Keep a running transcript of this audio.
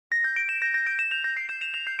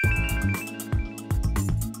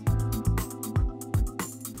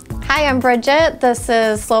Hi, I'm Bridget. This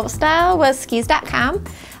is Slopestyle with skis.com.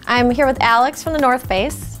 I'm here with Alex from the North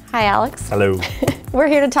Face. Hi, Alex. Hello. We're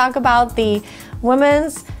here to talk about the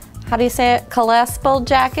women's, how do you say it, Kallispell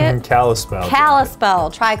jacket? Kallispell.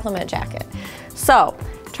 Kallispell Triclimate jacket. So,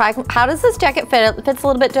 how does this jacket fit? It fits a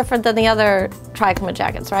little bit different than the other Triclimate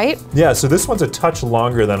jackets, right? Yeah, so this one's a touch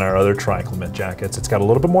longer than our other Triclimate jackets. It's got a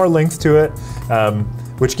little bit more length to it,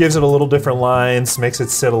 which gives it a little different lines, makes it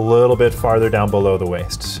sit a little bit farther down below the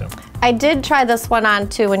waist. So. I did try this one on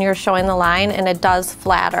too when you were showing the line, and it does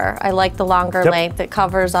flatter. I like the longer length. It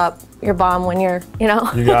covers up your bum when you're, You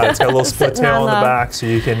got it. It's got a little split tail on the back, so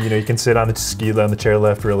you can sit on the ski on the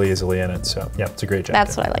chairlift really easily in it. So yeah, it's a great jacket.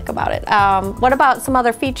 That's what I like about it. What about some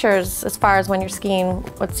other features as far as when you're skiing?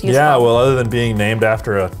 What's useful? Yeah, well, other than being named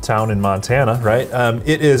after a town in Montana, right?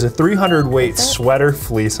 It is a 300 weight sweater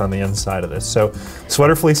fleece on the inside of this. So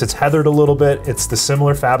sweater fleece, it's heathered a little bit. It's the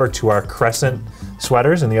similar fabric to our crescent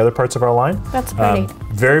sweaters and the other parts of our line. That's pretty.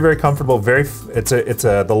 Very, very comfortable.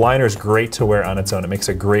 The liner is great to wear on its own. It makes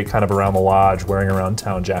a great kind of around the lodge, wearing around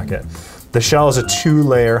town jacket. The shell is a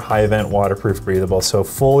 2-layer high vent waterproof breathable, so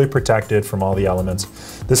fully protected from all the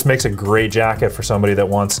elements. This makes a great jacket for somebody that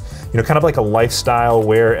wants, kind of like a lifestyle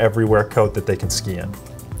wear everywhere coat that they can ski in.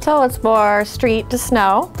 So it's more street to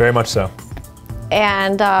snow. Very much so.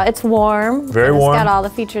 And it's warm. Very warm. It's got all the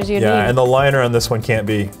features you need. Yeah, and the liner on this one can't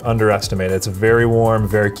be underestimated. It's very warm,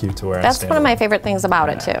 very cute to wear. That's one of my favorite things about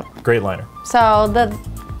it too. Great liner. So the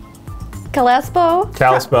Kallispell,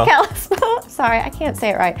 sorry, I can't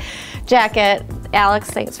say it right, jacket. Alex,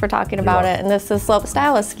 thanks for talking about it. And this is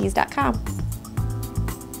Slopestyle with skis.com.